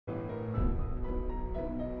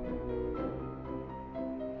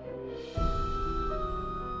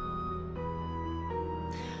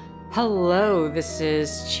Hello, this is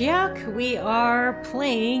Chiak. We are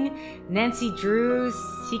playing Nancy Drew's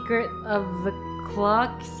Secret of the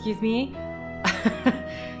Clock, excuse me.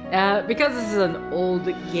 Because this is an old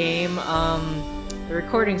game, the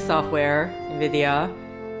recording software, NVIDIA,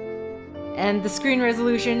 and the screen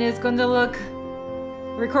resolution is going to look...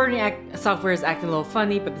 Recording software is acting a little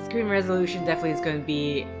funny, but the screen resolution definitely is going to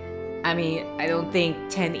be... I mean, I don't think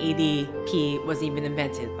 1080p was even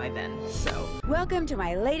invented by then, so... Welcome to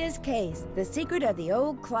my latest case, The Secret of the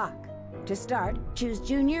Old Clock. To start, choose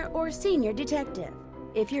Junior or Senior Detective.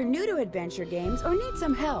 If you're new to adventure games or need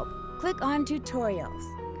some help, click on Tutorials.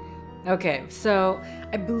 Okay, so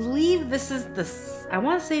I believe this is I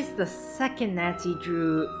want to say it's the second Nancy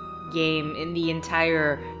Drew game in the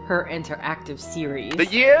entire Her Interactive series. The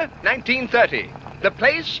year, 1930. The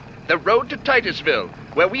place, the road to Titusville,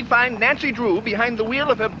 where we find Nancy Drew behind the wheel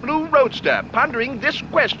of her blue roadster, pondering this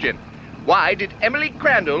question. Why did Emily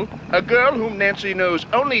Crandall, a girl whom Nancy knows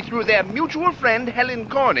only through their mutual friend Helen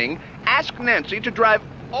Corning, ask Nancy to drive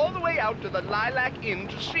all the way out to the Lilac Inn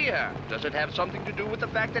to see her? Does it have something to do with the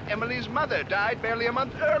fact that Emily's mother died barely a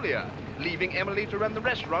month earlier, leaving Emily to run the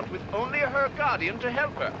restaurant with only her guardian to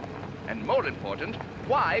help her? And more important,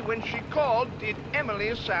 why, when she called, did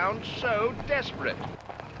Emily sound so desperate?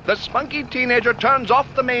 The spunky teenager turns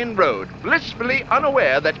off the main road, blissfully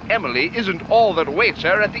unaware that Emily isn't all that awaits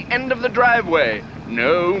her at the end of the driveway.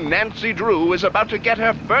 No, Nancy Drew is about to get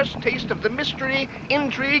her first taste of the mystery,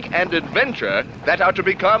 intrigue, and adventure that are to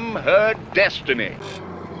become her destiny.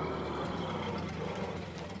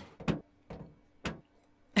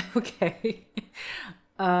 Okay.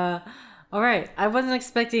 Alright, I wasn't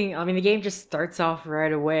expecting... I mean, the game just starts off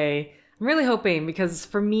right away. I'm really hoping, because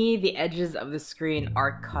for me, the edges of the screen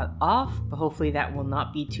are cut off, but hopefully that will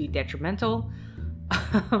not be too detrimental.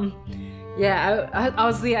 Yeah,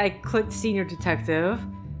 honestly, I clicked Senior Detective.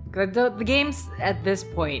 The game's at this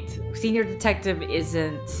point, Senior Detective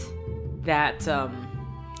isn't that, how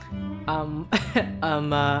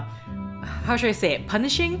should I say it?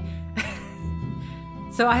 Punishing?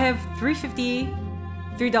 So I have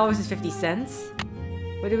 $3.50.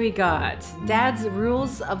 What do we got? Dad's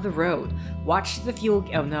Rules of the Road. Watch the fuel...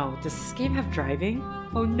 Oh no, does this game have driving?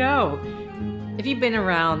 Oh no! If you've been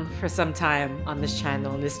around for some time on this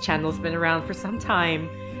channel, and this channel's been around for some time,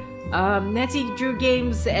 Nancy Drew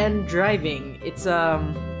games and driving, it's a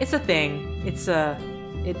thing. It's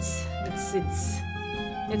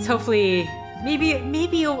hopefully... Maybe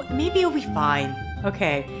it'll be fine.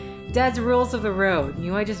 Okay. Dad's Rules of the Road. You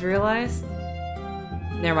know what I just realized?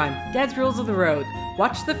 Never mind. Dad's Rules of the Road.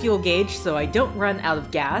 Watch the fuel gauge so I don't run out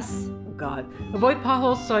of gas. Oh god. Avoid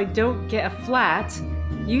potholes so I don't get a flat.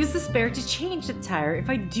 Use the spare to change the tire if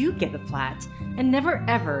I do get a flat. And never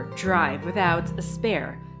ever drive without a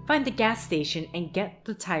spare. Find the gas station and get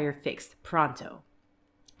the tire fixed pronto.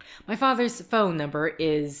 My father's phone number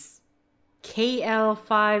is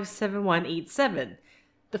KL57187.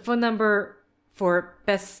 The phone number for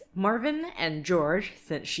Bess Marvin and George,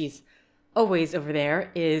 since she's always over there,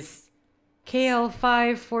 is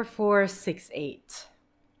KL54468.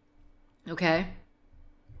 Okay?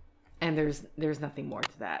 And there's nothing more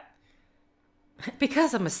to that.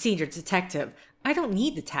 Because I'm a senior detective, I don't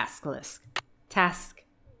need the task list.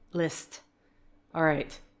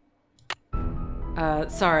 Alright.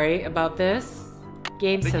 Sorry about this.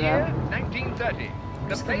 Game The setup. year, 1930.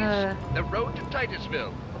 The place, the road to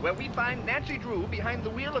Titusville, where we find Nancy Drew behind the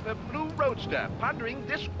wheel of her blue roadster, pondering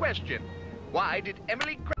this question. Why did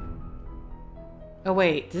Emily... Oh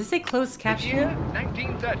wait, does it say closed captioning? The year,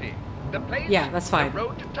 1930. The place, Yeah, that's fine. The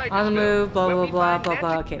road to Titusville, On the move, blah where blah we blah find blah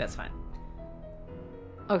blah. Nancy... Okay, that's fine.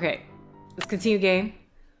 Okay, let's continue game.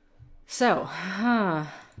 So,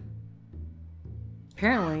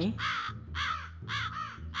 apparently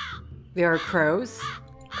there are crows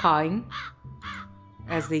cawing,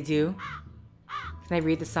 as they do. Can I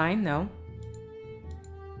read the sign? No.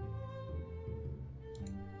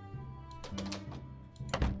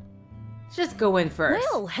 Let's just go in first.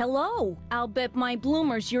 Well, hello. I'll bet my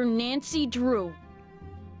bloomers you're Nancy Drew.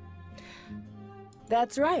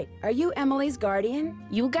 That's right. Are you Emily's guardian?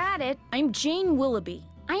 You got it. I'm Jane Willoughby.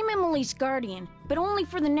 I'm Emily's guardian, but only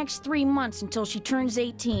for the next 3 months until she turns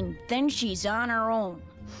 18. Then she's on her own.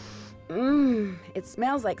 It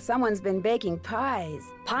smells like someone's been baking pies.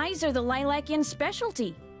 Pies are the Lilac Inn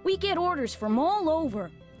specialty. We get orders from all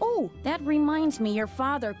over. Oh, that reminds me, your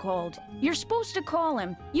father called. You're supposed to call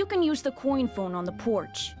him. You can use the coin phone on the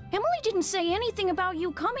porch. Emily didn't say anything about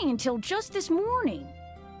you coming until just this morning.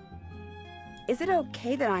 Is it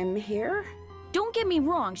okay that I'm here? Don't get me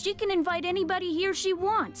wrong, she can invite anybody here she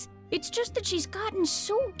wants. It's just that she's gotten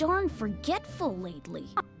so darn forgetful lately.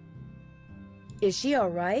 Is she all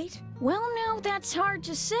right? Well, now that's hard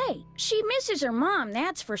to say. She misses her mom,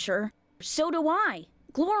 that's for sure. So do I.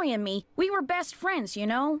 Glory and me, we were best friends, you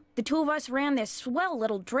know? The two of us ran this swell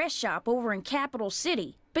little dress shop over in Capital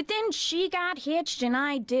City. But then she got hitched and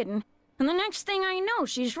I didn't. And the next thing I know,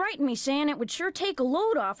 she's writing me saying it would sure take a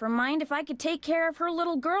load off her mind if I could take care of her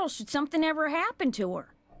little girl should something ever happen to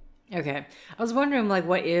her. Okay. I was wondering, like,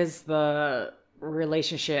 what is the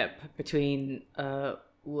relationship between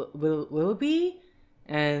Willoughby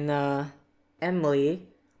and Emily,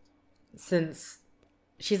 since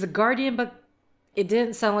she's a guardian, but it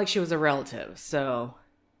didn't sound like she was a relative, so...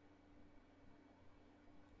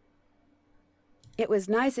 It was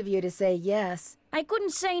nice of you to say yes. I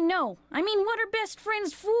couldn't say no. I mean, what are best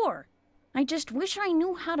friends for? I just wish I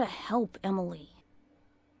knew how to help Emily.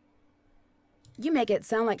 You make it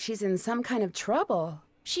sound like she's in some kind of trouble.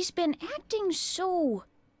 She's been acting so...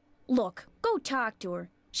 Look, go talk to her.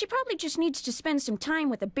 She probably just needs to spend some time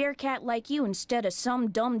with a bear cat like you instead of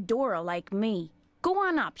some dumb Dora like me. Go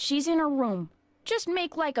on up, she's in her room. Just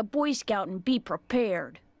make like a Boy Scout and be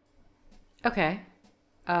prepared. Okay.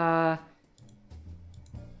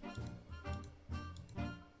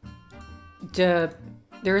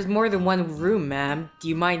 There is more than one room, ma'am. Do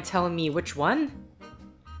you mind telling me which one?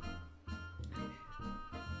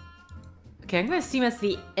 Okay, I'm gonna assume that's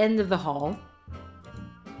the end of the hall.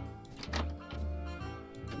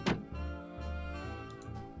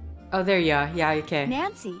 Oh, there you are. Yeah, okay.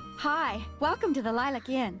 Nancy, hi. Welcome to the Lilac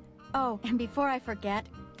Inn. Oh, and before I forget,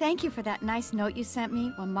 thank you for that nice note you sent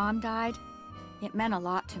me when Mom died. It meant a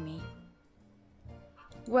lot to me.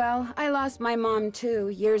 Well, I lost my mom too,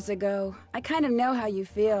 years ago. I kind of know how you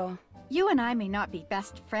feel. You and I may not be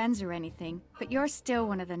best friends or anything, but you're still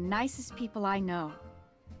one of the nicest people I know.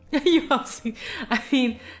 You also, I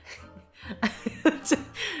mean...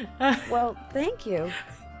 Well, thank you.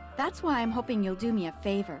 That's why I'm hoping you'll do me a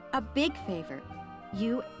favor. A big favor.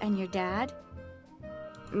 You and your dad.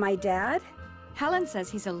 My dad? Helen says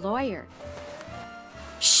he's a lawyer.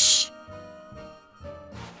 Shh!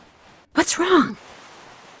 What's wrong?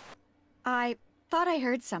 I thought I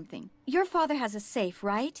heard something. Your father has a safe,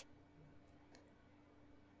 right?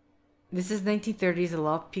 This is 1930s. A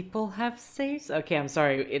lot of people have safes? Okay, I'm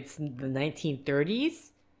sorry. It's the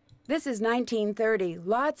 1930s? This is 1930.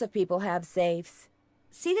 Lots of people have safes.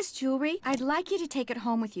 See this jewelry? I'd like you to take it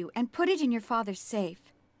home with you and put it in your father's safe.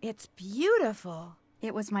 It's beautiful.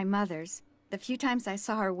 It was my mother's. The few times I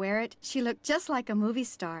saw her wear it, she looked just like a movie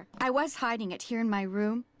star. I was hiding it here in my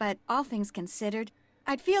room, but all things considered,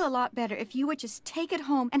 I'd feel a lot better if you would just take it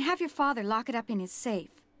home and have your father lock it up in his safe.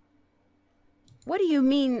 What do you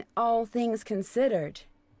mean, all things considered?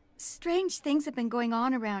 Strange things have been going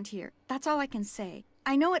on around here. That's all I can say.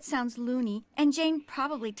 I know it sounds loony, and Jane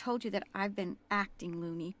probably told you that I've been acting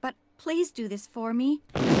loony, but please do this for me.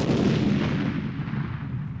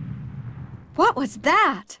 What was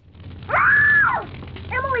that?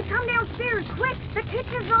 Emily, come downstairs, quick! The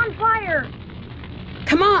kitchen's on fire!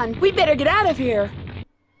 Come on, we better get out of here.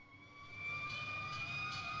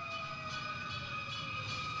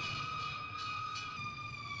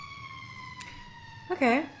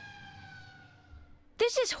 Okay.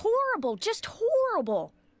 This is horrible, just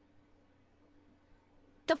horrible!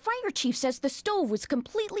 The fire chief says the stove was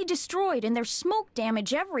completely destroyed and there's smoke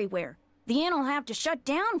damage everywhere. The inn will have to shut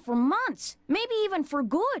down for months, maybe even for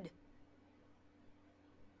good.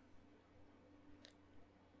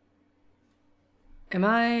 Am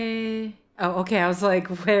I... Oh, okay, I was like,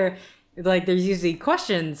 where... Like, there's usually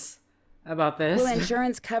questions about this. Will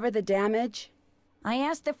insurance cover the damage? I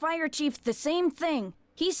asked the fire chief the same thing.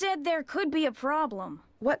 He said there could be a problem.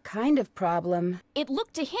 What kind of problem? It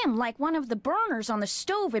looked to him like one of the burners on the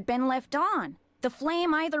stove had been left on. The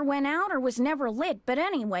flame either went out or was never lit, but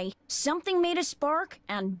anyway, something made a spark,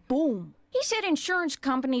 and boom. He said insurance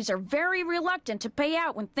companies are very reluctant to pay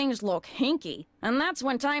out when things look hinky, and that's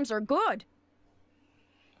when times are good.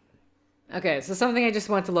 Okay, so something I just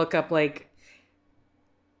want to look up, like...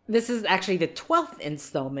 This is actually the 12th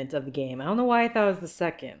installment of the game. I don't know why I thought it was the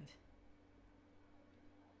second.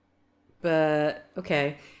 But,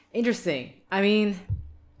 okay. Interesting. I mean,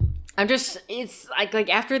 I'm just... It's like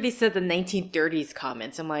after they said the 1930s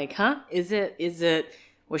comments, I'm like, huh? Is it...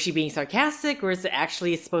 Was she being sarcastic, or is it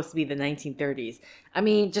actually supposed to be the 1930s? I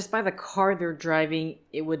mean, just by the car they're driving,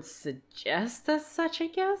 it would suggest as such, I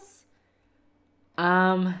guess?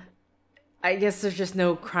 I guess there's just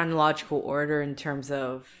no chronological order in terms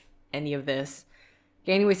of any of this.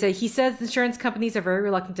 Okay, anyway, so he says insurance companies are very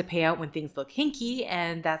reluctant to pay out when things look hinky,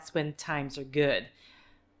 and that's when times are good.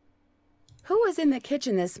 Who was in the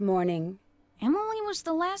kitchen this morning? Emily was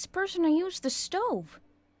the last person to use the stove.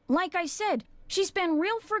 Like I said, She's been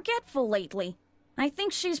real forgetful lately. I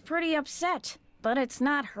think she's pretty upset. But it's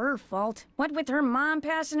not her fault. What with her mom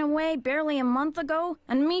passing away barely a month ago,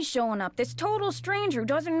 and me showing up, this total stranger who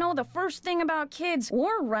doesn't know the first thing about kids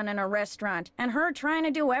or running a restaurant, and her trying to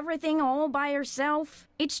do everything all by herself.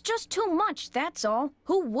 It's just too much, that's all.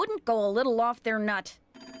 Who wouldn't go a little off their nut?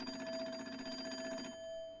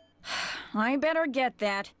 I better get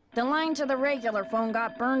that. The line to the regular phone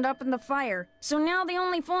got burned up in the fire, so now the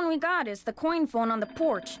only phone we got is the coin phone on the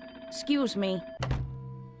porch. Excuse me.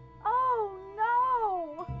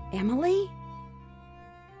 Emily?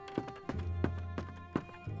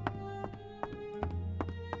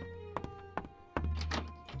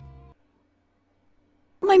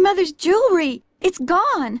 My mother's jewelry! It's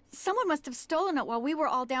gone! Someone must have stolen it while we were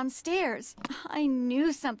all downstairs. I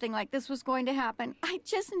knew something like this was going to happen. I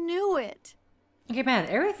just knew it. Okay, man,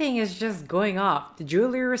 everything is just going off. The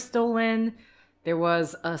jewelry was stolen. There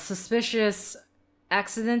was a suspicious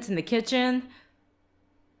accident in the kitchen.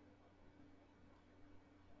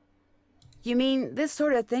 You mean this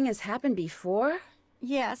sort of thing has happened before?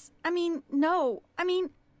 Yes. No.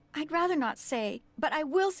 I'd rather not say, but I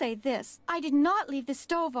will say this. I did not leave the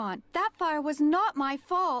stove on. That fire was not my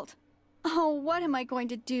fault. Oh, what am I going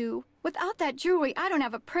to do? Without that jewelry, I don't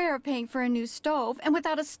have a prayer of paying for a new stove, and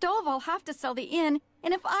without a stove, I'll have to sell the inn,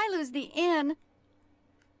 and if I lose the inn...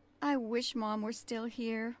 I wish Mom were still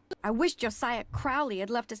here. I wish Josiah Crowley had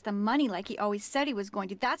left us the money like he always said he was going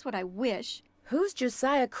to. That's what I wish. Who's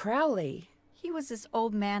Josiah Crowley? He was this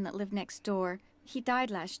old man that lived next door. He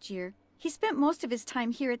died last year. He spent most of his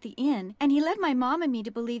time here at the inn, and he led my mom and me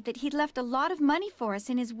to believe that he'd left a lot of money for us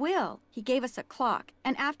in his will. He gave us a clock,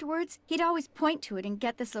 and afterwards, he'd always point to it and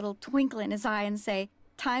get this little twinkle in his eye and say,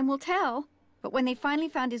 "Time will tell." But when they finally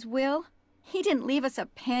found his will, he didn't leave us a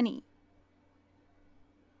penny.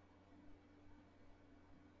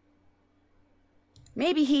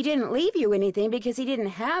 Maybe he didn't leave you anything because he didn't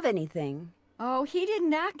have anything. Oh, he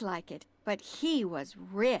didn't act like it, but he was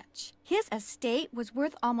rich. His estate was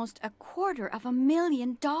worth almost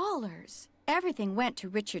 $250,000. Everything went to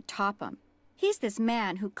Richard Topham. He's this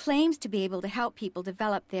man who claims to be able to help people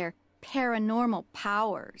develop their paranormal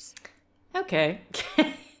powers. Okay.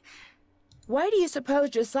 Why do you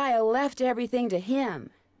suppose Josiah left everything to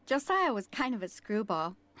him? Josiah was kind of a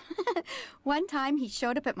screwball. One time he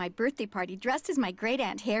showed up at my birthday party dressed as my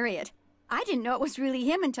great-aunt Harriet. I didn't know it was really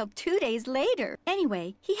him until 2 days later.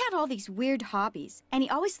 Anyway, he had all these weird hobbies, and he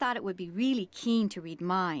always thought it would be really keen to read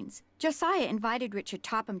minds. Josiah invited Richard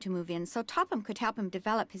Topham to move in so Topham could help him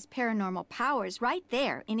develop his paranormal powers right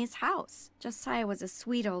there in his house. Josiah was a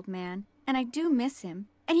sweet old man, and I do miss him.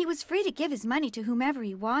 And he was free to give his money to whomever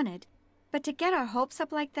he wanted. But to get our hopes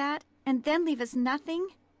up like that, and then leave us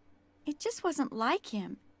nothing, it just wasn't like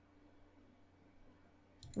him.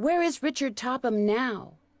 Where is Richard Topham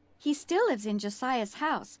now? He still lives in Josiah's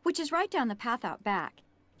house, which is right down the path out back.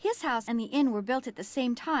 His house and the inn were built at the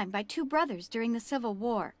same time by two brothers during the Civil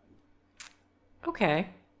War. Okay.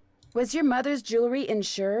 Was your mother's jewelry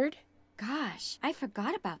insured? Gosh, I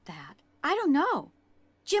forgot about that. I don't know.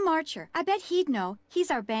 Jim Archer, I bet he'd know.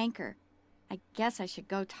 He's our banker. I guess I should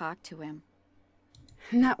go talk to him.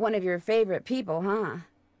 Not one of your favorite people, huh?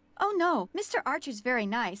 Oh no, Mr. Archer's very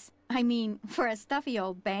nice. I mean, for a stuffy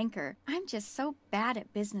old banker. I'm just so bad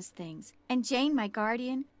at business things. And Jane, my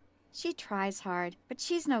guardian, she tries hard, but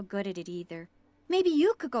she's no good at it either. Maybe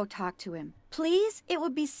you could go talk to him. Please? It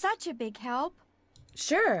would be such a big help.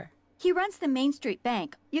 Sure. He runs the Main Street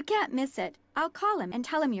Bank. You can't miss it. I'll call him and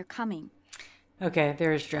tell him you're coming. Okay,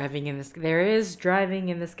 there is driving in this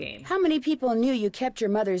game. How many people knew you kept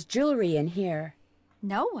your mother's jewelry in here?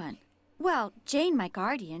 No one. Well, Jane, my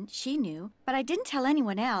guardian, she knew, but I didn't tell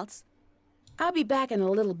anyone else. I'll be back in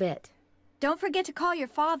a little bit. Don't forget to call your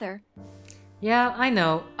father. Yeah, I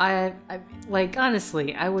know. I like,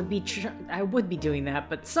 honestly, I would be doing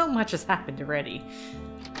that, but so much has happened already.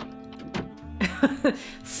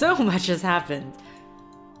 So much has happened.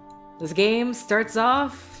 This game starts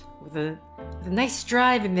off with a nice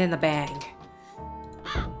drive and then a bang.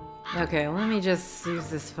 Okay, let me just use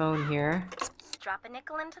this phone here. Drop a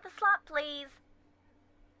nickel into the slot, please.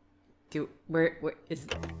 Where is...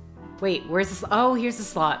 Wait, where's this? Oh, here's the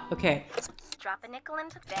slot. Okay. Drop a nickel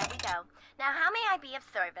into... There we go. Now, how may I be of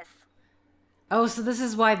service? Oh, so this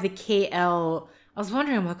is why the KL... I was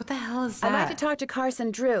wondering, I'm like, what the hell is that? I'd like to talk to Carson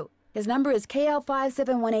Drew. His number is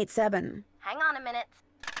KL57187. Hang on a minute.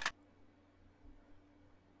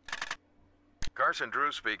 Carson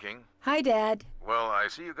Drew speaking. Hi, Dad. Well, I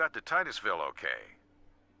see you got to Titusville okay.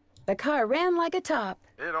 The car ran like a top.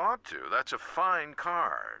 It ought to. That's a fine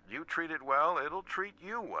car. You treat it well, it'll treat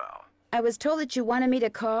you well. I was told that you wanted me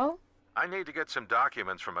to call? I need to get some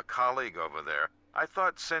documents from a colleague over there. I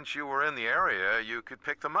thought since you were in the area, you could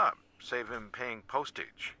pick them up. Save him paying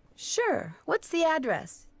postage. Sure. What's the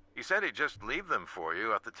address? He said he'd just leave them for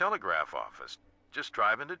you at the telegraph office. Just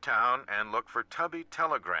drive into town and look for Tubby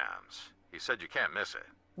telegrams. He said you can't miss it.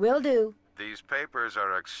 Will do. These papers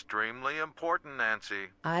are extremely important, Nancy.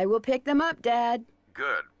 I will pick them up, Dad.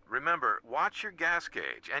 Good. Remember, watch your gas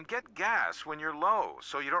gauge and get gas when you're low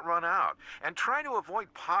so you don't run out. And try to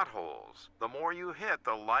avoid potholes. The more you hit,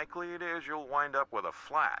 the likely it is you'll wind up with a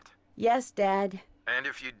flat. Yes, Dad. And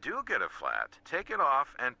if you do get a flat, take it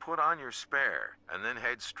off and put on your spare, and then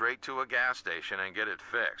head straight to a gas station and get it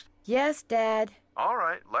fixed. Yes, Dad. All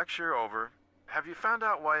right, lecture over. Have you found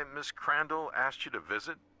out why Miss Crandall asked you to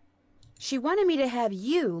visit? She wanted me to have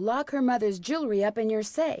you lock her mother's jewelry up in your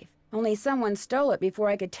safe. Only someone stole it before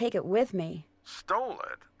I could take it with me. Stole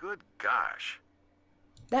it? Good gosh.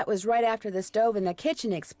 That was right after the stove in the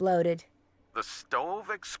kitchen exploded. The stove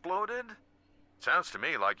exploded? Sounds to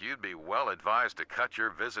me like you'd be well advised to cut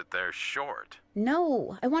your visit there short.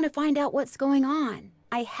 No, I want to find out what's going on.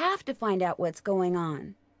 I have to find out what's going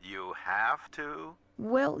on. You have to?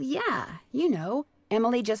 Well, yeah, you know.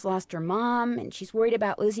 Emily just lost her mom, and she's worried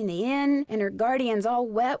about losing the inn, and her guardian's all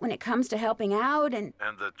wet when it comes to helping out, and...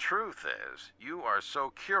 And the truth is, you are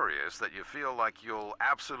so curious that you feel like you'll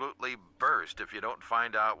absolutely burst if you don't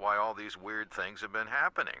find out why all these weird things have been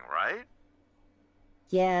happening, right?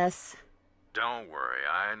 Yes. Don't worry,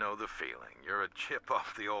 I know the feeling. You're a chip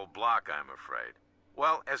off the old block, I'm afraid.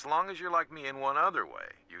 Well, as long as you're like me in one other way,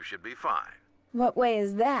 you should be fine. What way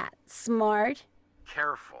is that? Smart?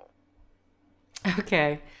 Careful.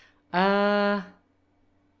 Okay. If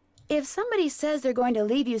somebody says they're going to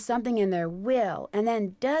leave you something in their will and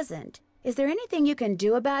then doesn't, is there anything you can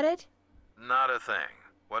do about it? Not a thing.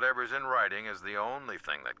 Whatever's in writing is the only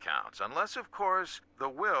thing that counts, unless, of course, the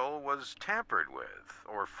will was tampered with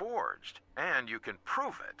or forged, and you can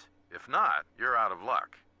prove it. If not, you're out of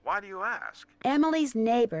luck. Why do you ask? Emily's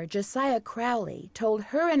neighbor, Josiah Crowley, told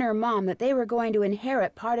her and her mom that they were going to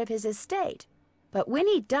inherit part of his estate. But when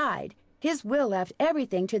he died, his will left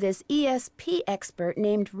everything to this ESP expert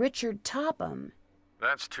named Richard Topham.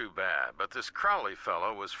 That's too bad, but this Crowley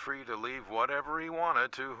fellow was free to leave whatever he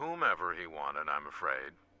wanted to whomever he wanted, I'm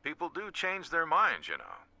afraid. People do change their minds, you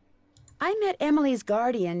know. I met Emily's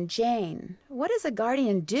guardian, Jane. What does a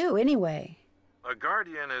guardian do, anyway? A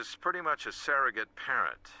guardian is pretty much a surrogate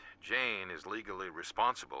parent. Jane is legally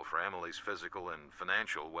responsible for Emily's physical and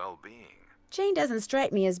financial well-being. Jane doesn't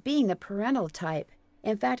strike me as being the parental type.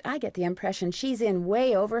 In fact, I get the impression she's in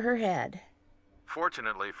way over her head.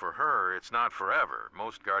 Fortunately for her, it's not forever.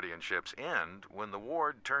 Most guardianships end when the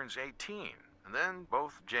ward turns 18. And then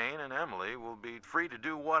both Jane and Emily will be free to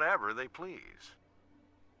do whatever they please.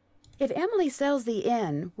 If Emily sells the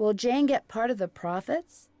inn, will Jane get part of the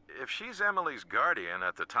profits? If she's Emily's guardian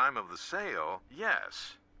at the time of the sale,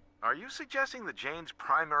 yes. Are you suggesting that Jane's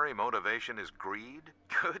primary motivation is greed?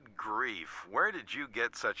 Good grief, where did you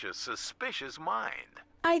get such a suspicious mind?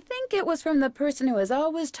 I think it was from the person who has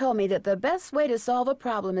always told me that the best way to solve a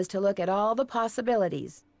problem is to look at all the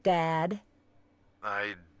possibilities. Dad.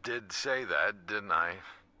 I did say that, didn't I?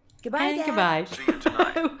 Goodbye, And Dad. goodbye. See you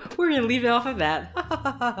tonight. We're gonna leave it off of that.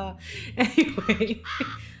 Anyway.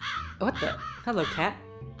 What the? Hello, cat.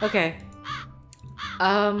 Okay.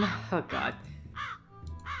 Oh god.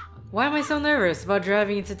 Why am I so nervous about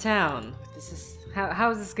driving into town? This is... How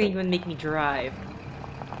is this going to make me drive?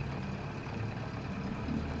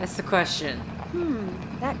 That's the question.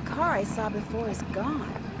 That car I saw before is gone.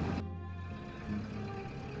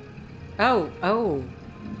 Oh.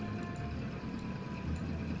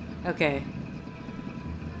 Okay.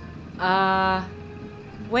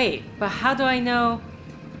 Wait, but how do I know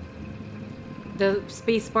the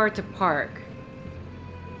space bar to park?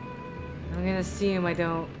 I'm gonna assume I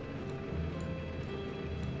don't...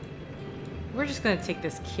 We're just gonna take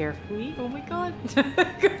this carefully. Oh my god.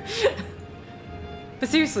 But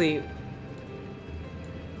seriously.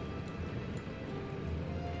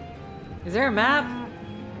 Is there a map?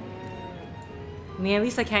 I mean, at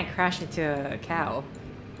least I can't crash into a cow.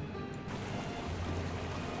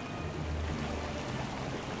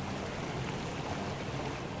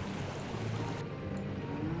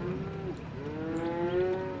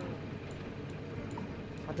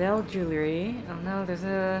 Adele jewelry. Oh no, there's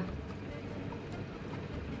a...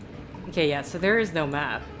 Okay, yeah, so there is no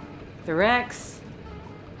map. The Rex.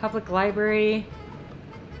 Public library.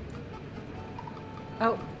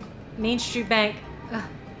 Oh, Main Street Bank.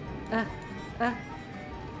 I'm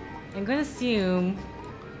gonna assume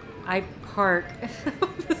I park.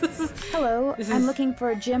 Hello, I'm looking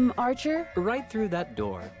for Jim Archer. Right through that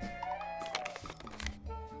door.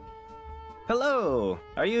 Hello!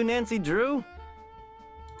 Are you Nancy Drew?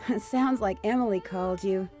 Sounds like Emily called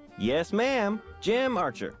you. Yes, ma'am. Jim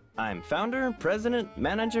Archer. I'm founder, president,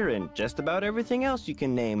 manager, and just about everything else you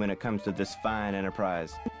can name when it comes to this fine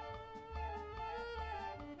enterprise.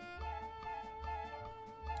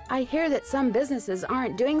 I hear that some businesses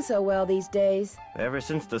aren't doing so well these days. Ever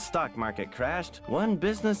since the stock market crashed, one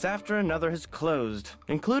business after another has closed,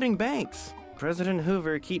 including banks. President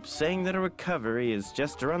Hoover keeps saying that a recovery is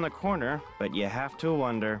just around the corner, but you have to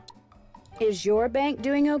wonder. Is your bank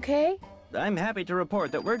doing okay? I'm happy to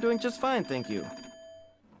report that we're doing just fine, thank you.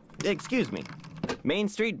 Excuse me. Main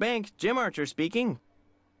Street Bank, Jim Archer speaking.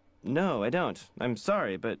 No, I don't. I'm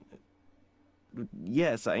sorry, but...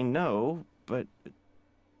 Yes, I know, but...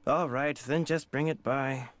 All right, then just bring it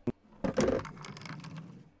by.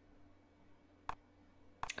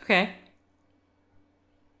 Okay.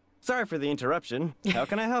 Sorry for the interruption. How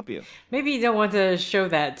can I help you? Maybe you don't want to show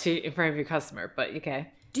that in front of your customer, but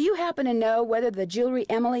okay. Do you happen to know whether the jewelry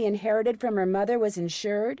Emily inherited from her mother was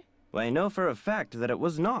insured? Well, I know for a fact that it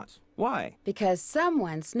was not. Why? Because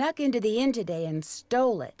someone snuck into the inn today and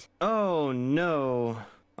stole it. Oh, no.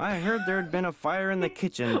 I heard there'd been a fire in the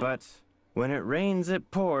kitchen, but when it rains,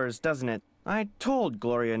 it pours, doesn't it? I told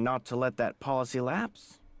Gloria not to let that policy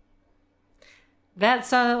lapse. That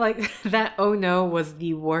sounded like that oh no was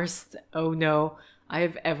the worst oh no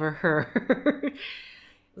I've ever heard.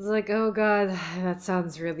 It's like, oh god, that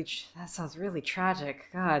sounds really tragic.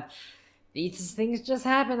 God, these things just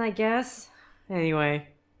happen, I guess. Anyway.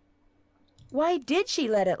 Why did she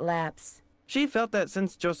let it lapse? She felt that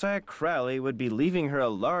since Josiah Crowley would be leaving her a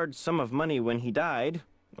large sum of money when he died,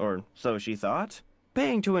 or so she thought,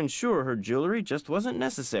 paying to insure her jewelry just wasn't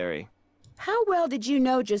necessary. How well did you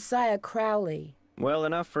know Josiah Crowley? Well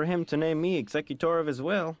enough for him to name me executor of his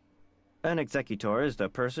will. An executor is the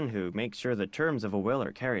person who makes sure the terms of a will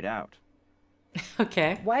are carried out.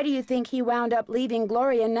 Okay. Why do you think he wound up leaving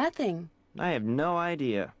Gloria nothing? I have no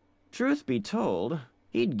idea. Truth be told,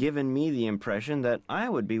 he'd given me the impression that I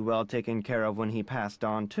would be well taken care of when he passed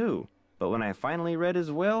on too. But when I finally read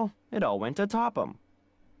his will, it all went to Topham.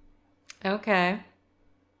 Okay.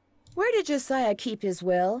 Where did Josiah keep his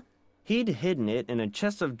will? He'd hidden it in a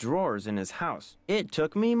chest of drawers in his house. It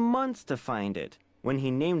took me months to find it. When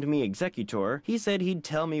he named me executor, he said he'd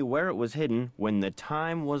tell me where it was hidden when the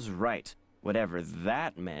time was right, whatever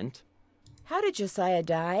that meant. How did Josiah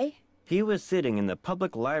die? He was sitting in the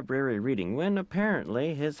public library reading when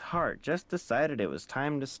apparently his heart just decided it was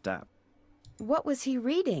time to stop. What was he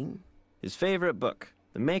reading? His favorite book,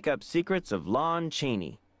 The Make-Up Secrets of Lon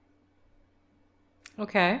Chaney.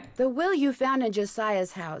 Okay. The will you found in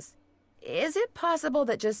Josiah's house. Is it possible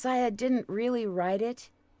that Josiah didn't really write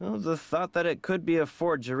it? Well, the thought that it could be a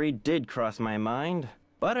forgery did cross my mind.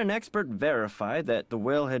 But an expert verified that the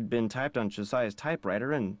will had been typed on Josiah's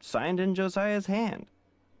typewriter and signed in Josiah's hand.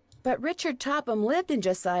 But Richard Topham lived in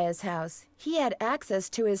Josiah's house. He had access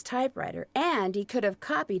to his typewriter, and he could have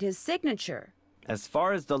copied his signature. As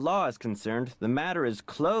far as the law is concerned, the matter is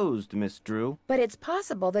closed, Miss Drew. But it's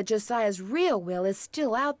possible that Josiah's real will is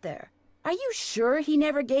still out there. Are you sure he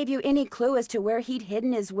never gave you any clue as to where he'd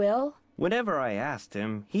hidden his will? Whenever I asked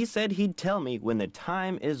him, he said he'd tell me when the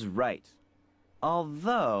time is right.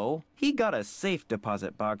 Although, he got a safe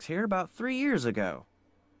deposit box here about 3 years ago.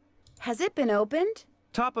 Has it been opened?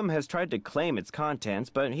 Topham has tried to claim its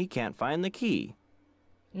contents, but he can't find the key.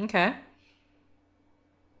 Okay.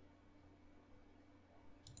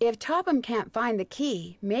 If Topham can't find the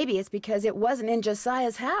key, maybe it's because it wasn't in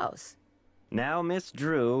Josiah's house. Now, Miss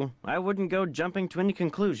Drew, I wouldn't go jumping to any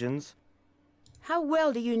conclusions. How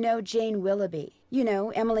well do you know Jane Willoughby? You know,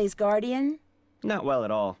 Emily's guardian? Not well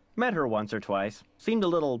at all. Met her once or twice. Seemed a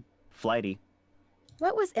little flighty.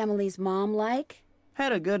 What was Emily's mom like?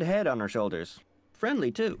 Had a good head on her shoulders.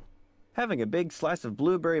 Friendly, too. Having a big slice of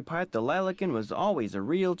blueberry pie at the Lilac Inn was always a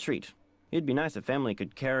real treat. It'd be nice if Emily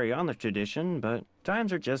could carry on the tradition, but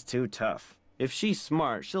times are just too tough. If she's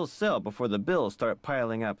smart, she'll sell before the bills start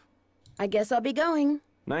piling up. I guess I'll be going.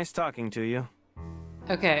 Nice talking to you.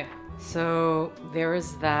 Okay, so there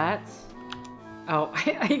is that. Oh,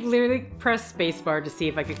 I literally pressed spacebar to see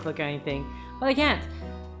if I could click on anything, but I can't.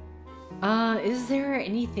 Is there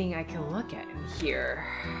anything I can look at in here?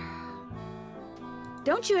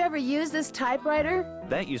 Don't you ever use this typewriter?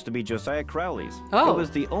 That used to be Josiah Crowley's. Oh. It was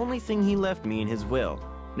the only thing he left me in his will.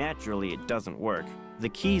 Naturally, it doesn't work. The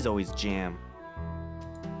keys always jam.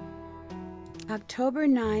 October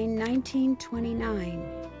 9,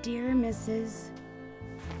 1929. Dear Mrs.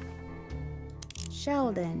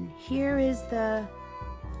 Sheldon, here is the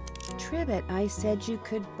trivet I said you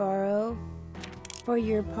could borrow for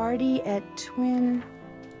your party at Twin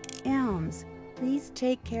Elms. Please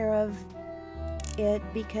take care of it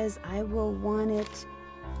because I will want it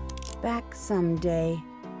back someday.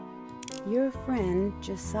 Your friend,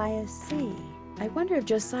 Josiah C. I wonder if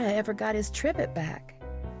Josiah ever got his trivet back.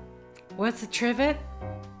 What's a trivet?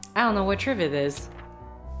 I don't know what trivet is.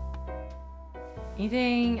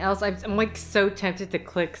 Anything else? I'm like so tempted to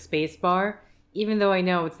click spacebar, even though I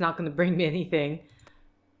know it's not going to bring me anything.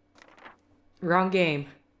 Wrong game.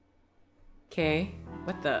 Okay.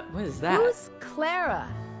 What is that? Who's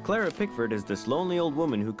Clara? Clara Pickford is this lonely old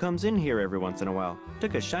woman who comes in here every once in a while.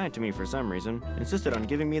 Took a shine to me for some reason. Insisted on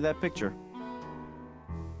giving me that picture.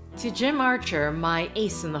 To Jim Archer, my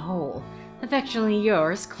ace in the hole. Affectionately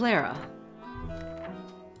yours, Clara.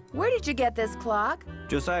 Where did you get this clock?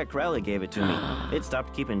 Josiah Crowley gave it to me. It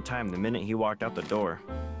stopped keeping time the minute he walked out the door.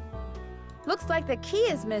 Looks like the key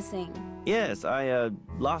is missing. Yes, I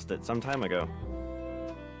lost it some time ago.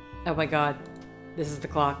 Oh my god. This is the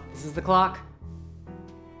clock. This is the clock.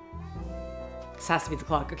 This has to be the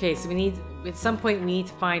clock. Okay, so we need, at some point we need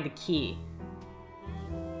to find the key.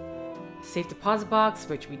 Safe deposit box,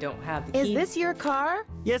 which we don't have the key. Is this your car?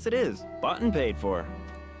 Yes, it is. Bought and paid for.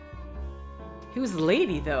 Who's the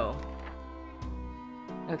lady, though?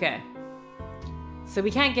 Okay. So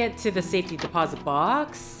we can't get to the safety deposit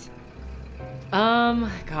box.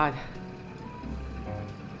 God.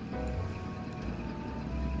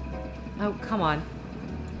 Oh, come on.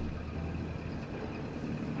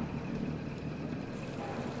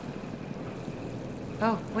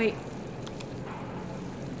 Oh, wait.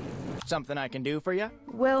 Something I can do for you?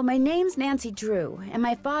 Well, my name's Nancy Drew, and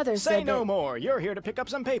my father said Say no that... more. You're here to pick up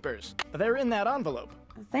some papers. They're in that envelope.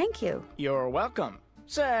 Thank you. You're welcome.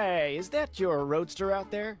 Say, is that your roadster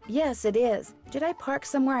out there? Yes, it is. Did I park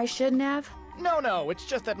somewhere I shouldn't have? No, it's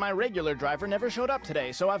just that my regular driver never showed up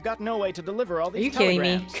today, so I've got no way to deliver all these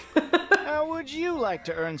telegrams. Are you kidding me? How would you like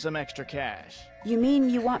to earn some extra cash? You mean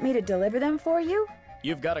you want me to deliver them for you?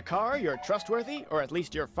 You've got a car, you're trustworthy, or at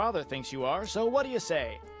least your father thinks you are, so what do you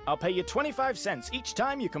say? I'll pay you 25 cents each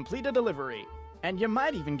time you complete a delivery. And you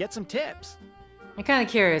might even get some tips. I'm kind of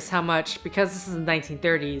curious how much, because this is the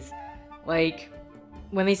 1930s, like,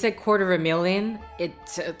 when they said $250,000, it,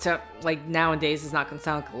 like, nowadays is not going to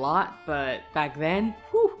sound like a lot, but back then,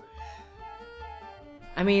 whew.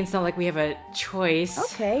 I mean, it's not like we have a choice.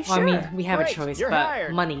 Okay, well, sure. I mean, we have Great, a choice, you're but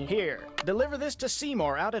hired. money. Here, deliver this to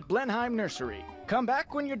Seymour out at Blenheim Nursery. Come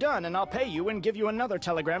back when you're done and I'll pay you and give you another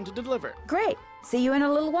telegram to deliver. Great. See you in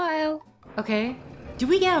a little while. Okay. Do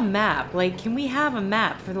we get a map? Like, can we have a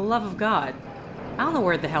map, for the love of God? I don't know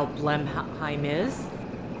where the hell Blenheim is.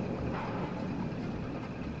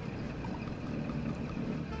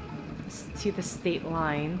 It's to the state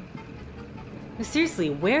line. No, seriously,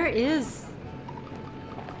 where is...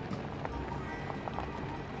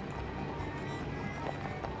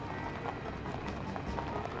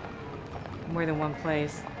 More than one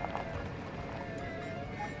place.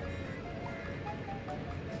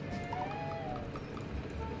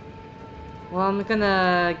 Well, I'm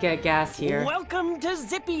gonna get gas here. Welcome to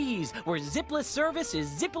Zippy's, where zipless service is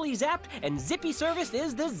zippily zapped and zippy service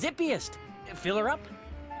is the zippiest. Fill her up?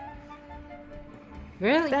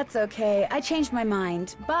 Really? That's okay. I changed my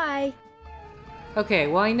mind. Bye. Okay,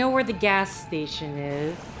 well, I know where the gas station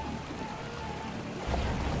is.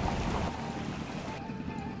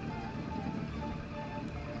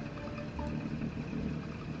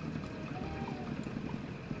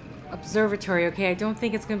 Observatory, okay, I don't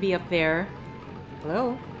think it's gonna be up there.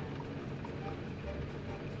 Hello?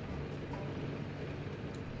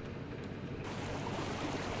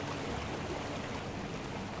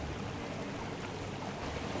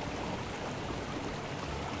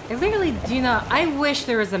 I literally do not... I wish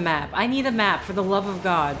there was a map. I need a map, for the love of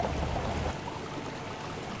God.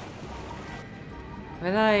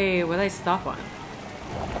 What did I stop on?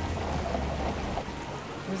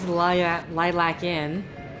 There's Lilac Inn.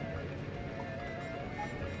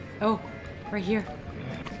 Oh, right here.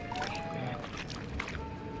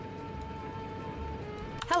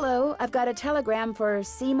 Hello, I've got a telegram for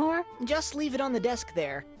Seymour. Just leave it on the desk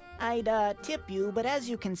there. I'd, tip you, but as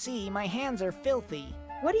you can see, my hands are filthy.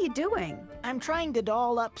 What are you doing? I'm trying to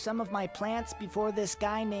doll up some of my plants before this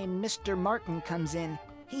guy named Mr. Martin comes in.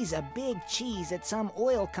 He's a big cheese at some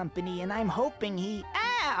oil company, and I'm hoping he...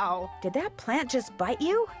 Ow! Did that plant just bite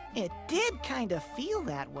you? It did kind of feel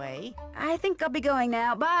that way. I think I'll be going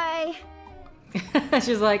now. Bye.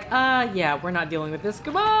 She's like, yeah, we're not dealing with this.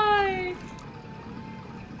 Goodbye!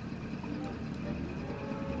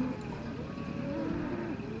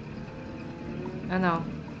 I know.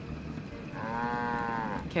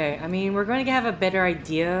 Okay, I mean, we're going to have a better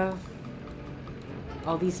idea of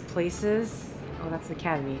all these places. Oh, that's the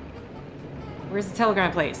academy. Where's the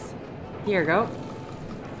telegram place? Here, go.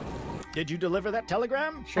 Did you deliver that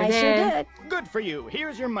telegram? Sure I did. sure did. Good for you.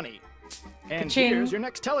 Here's your money. And Ka-ching. here's your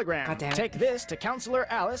next telegram. God damn it. Take this to Counselor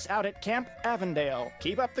Alice out at Camp Avondale.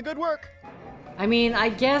 Keep up the good work. I mean, I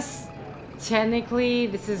guess technically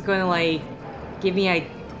this is going to like give me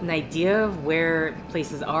an idea of where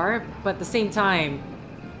places are, but at the same time,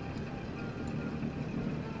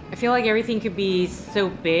 I feel like everything could be so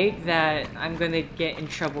big that I'm going to get in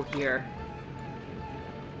trouble here.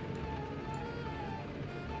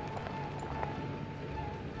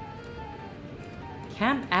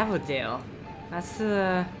 Camp Avondale. That's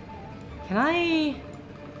can I?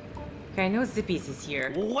 Okay, I know Zippy's is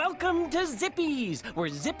here. Welcome to Zippy's, where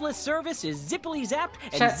zipless service is zippily zapped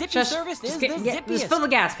and Shut- zippy shush, service just is get- the get- zippiest. just fill the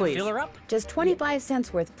gas, please. Fill her up. Just 25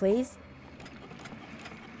 cents worth, please.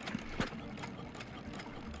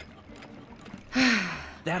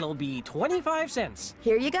 That'll be 25 cents.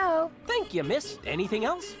 Here you go. Thank you, miss. Anything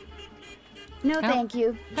else? No, How- thank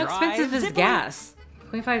you. How Drive expensive is Zippy. gas?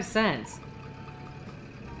 25 cents.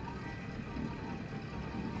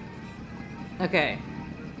 Okay.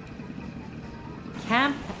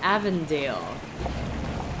 Camp Avondale.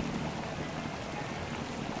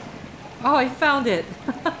 Oh, I found it.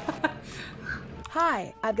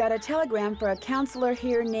 Hi, I've got a telegram for a counselor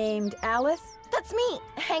here named Alice. That's me.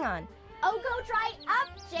 Hang on. Oh, go dry up,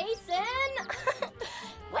 Jason!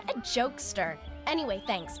 What a jokester. Anyway,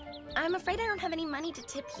 thanks. I'm afraid I don't have any money to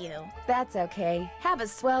tip you. That's okay. Have a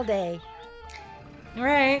swell day. All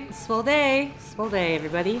right, swell day,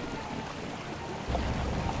 everybody.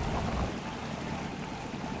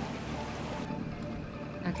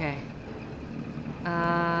 Okay.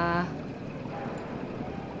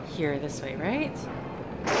 Here, this way, right?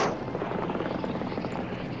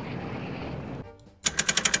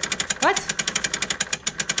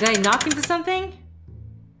 What? Did I knock into something?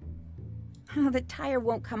 The tire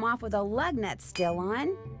won't come off with a lug nut still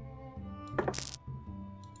on.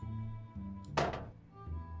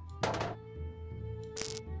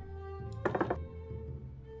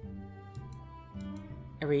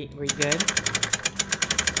 Are we good?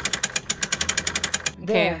 Okay.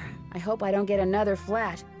 There. I hope I don't get another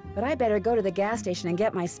flat, but I better go to the gas station and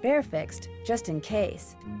get my spare fixed, just in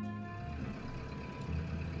case.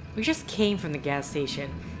 We just came from the gas station.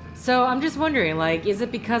 So I'm just wondering, like, is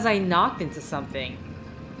it because I knocked into something?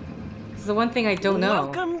 It's the one thing I don't know.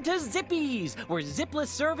 Welcome to Zippy's, where zipless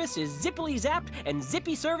service is zippily zapped and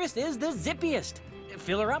zippy service is the zippiest.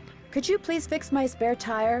 Fill her up? Could you please fix my spare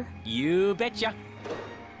tire? You betcha.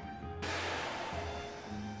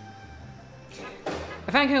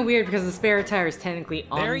 I find it kind of weird because the spare tire is technically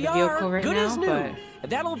on There the you vehicle are, right good now, as new. but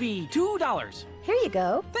That'll be $2. Here you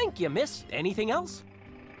go. Thank you, miss. Anything else?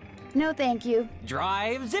 No, thank you.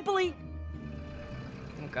 Drive zippily.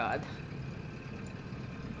 oh god.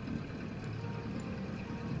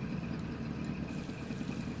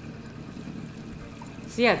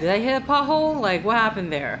 So yeah, did I hit a pothole? Like, what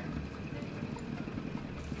happened there?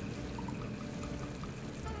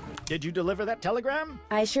 Did you deliver that telegram?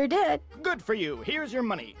 I sure did. Good for you. Here's your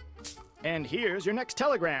money. And here's your next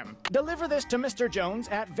telegram. Deliver this to Mr. Jones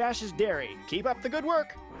at Vash's Dairy. Keep up the good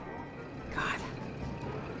work. God.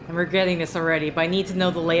 I'm regretting this already, but I need to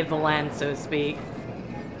know the lay of the land, so to speak.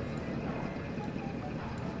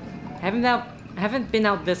 I haven't been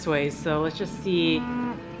out this way, so let's just see.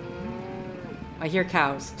 I hear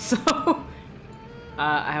cows, so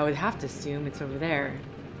I would have to assume it's over there.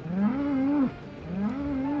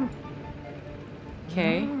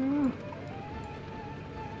 Okay.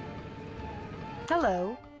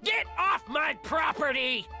 Hello. Get off my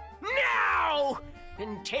property! Now!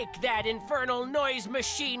 And take that infernal noise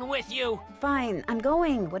machine with you! Fine, I'm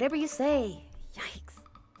going. Whatever you say. Yikes.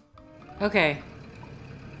 Okay.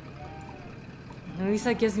 At least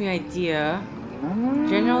that gives me an idea.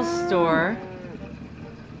 General store.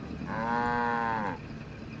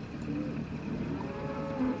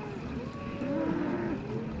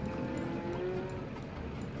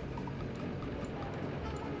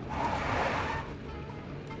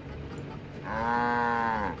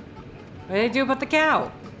 What did I do about the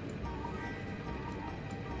cow?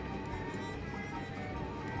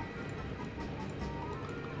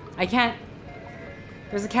 I can't.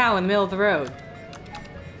 There's a cow in the middle of the road.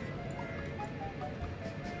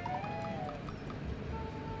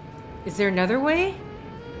 Is there another way?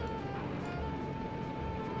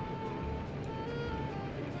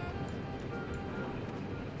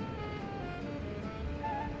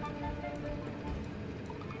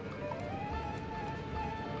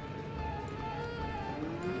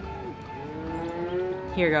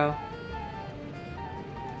 Here you go.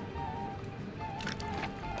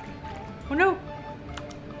 Oh no!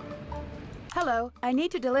 Hello, I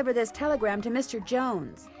need to deliver this telegram to Mr.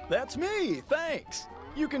 Jones. That's me, thanks.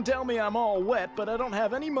 You can tell me I'm all wet, but I don't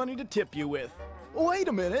have any money to tip you with. Wait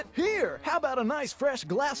a minute, here, how about a nice fresh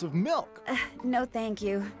glass of milk? No thank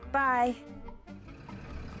you. Bye.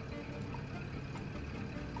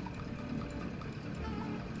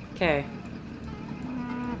 Okay.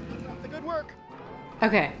 The good work.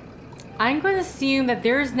 Okay. I'm going to assume that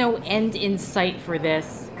there is no end in sight for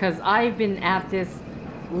this, because I've been at this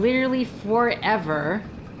literally forever.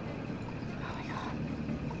 Oh my god.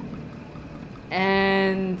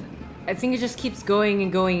 And I think it just keeps going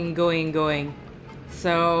and going and going and going.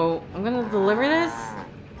 So I'm going to deliver this,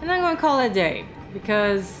 and I'm going to call it a day,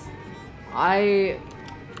 because I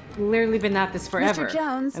literally been at this forever. Mr.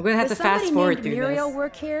 Jones, I'm going to have to fast forward through Muriel this.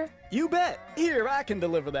 work here? You bet. Here, I can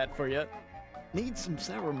deliver that for you. Need some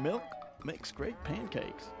sour milk? Makes great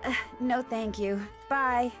pancakes. No thank you.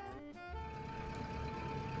 Bye.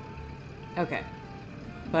 Okay.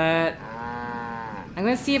 But I'm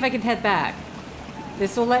going to see if I can head back.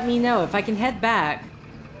 This will let me know if I can head back.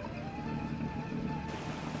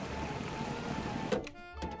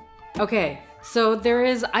 Okay, so there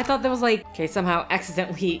is, I thought there was like, okay, somehow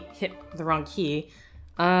accidentally hit the wrong key.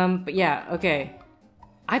 But yeah, okay.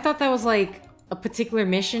 I thought that was like a particular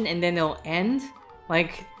mission and then it'll end.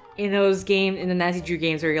 Like in those games, in the Nancy Drew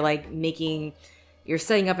games where you're like you're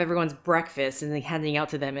setting up everyone's breakfast and then handing out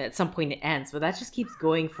to them, and at some point it ends. But that just keeps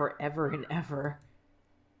going forever and ever.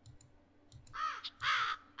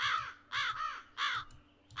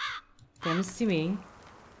 Okay, I'm assuming.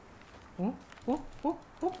 Oh, oh, oh,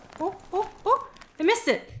 oh, oh, oh, oh! I missed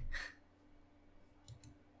it!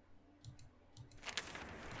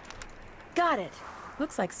 Got it.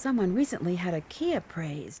 Looks like someone recently had a key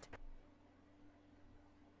appraised.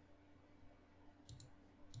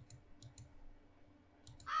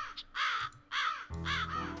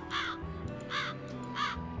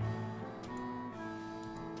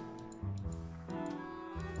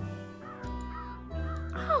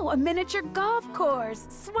 Oh, a miniature golf course.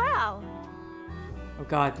 Swell. Oh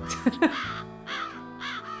god.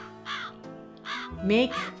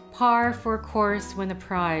 Make par for course, win a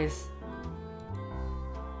prize.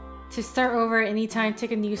 To start over anytime,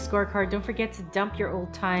 take a new scorecard. Don't forget to dump your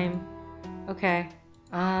old time. Okay.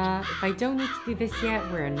 If I don't need to do this yet,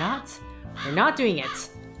 we're not doing it.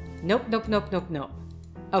 Nope, nope, nope, nope, nope.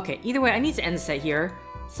 Okay, either way, I need to end the set here.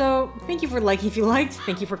 So, thank you for liking if you liked.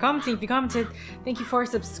 Thank you for commenting if you commented. Thank you for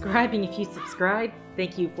subscribing if you subscribed.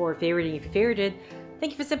 Thank you for favoriting if you favorited.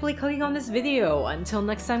 Thank you for simply clicking on this video. Until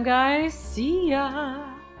next time, guys, see ya!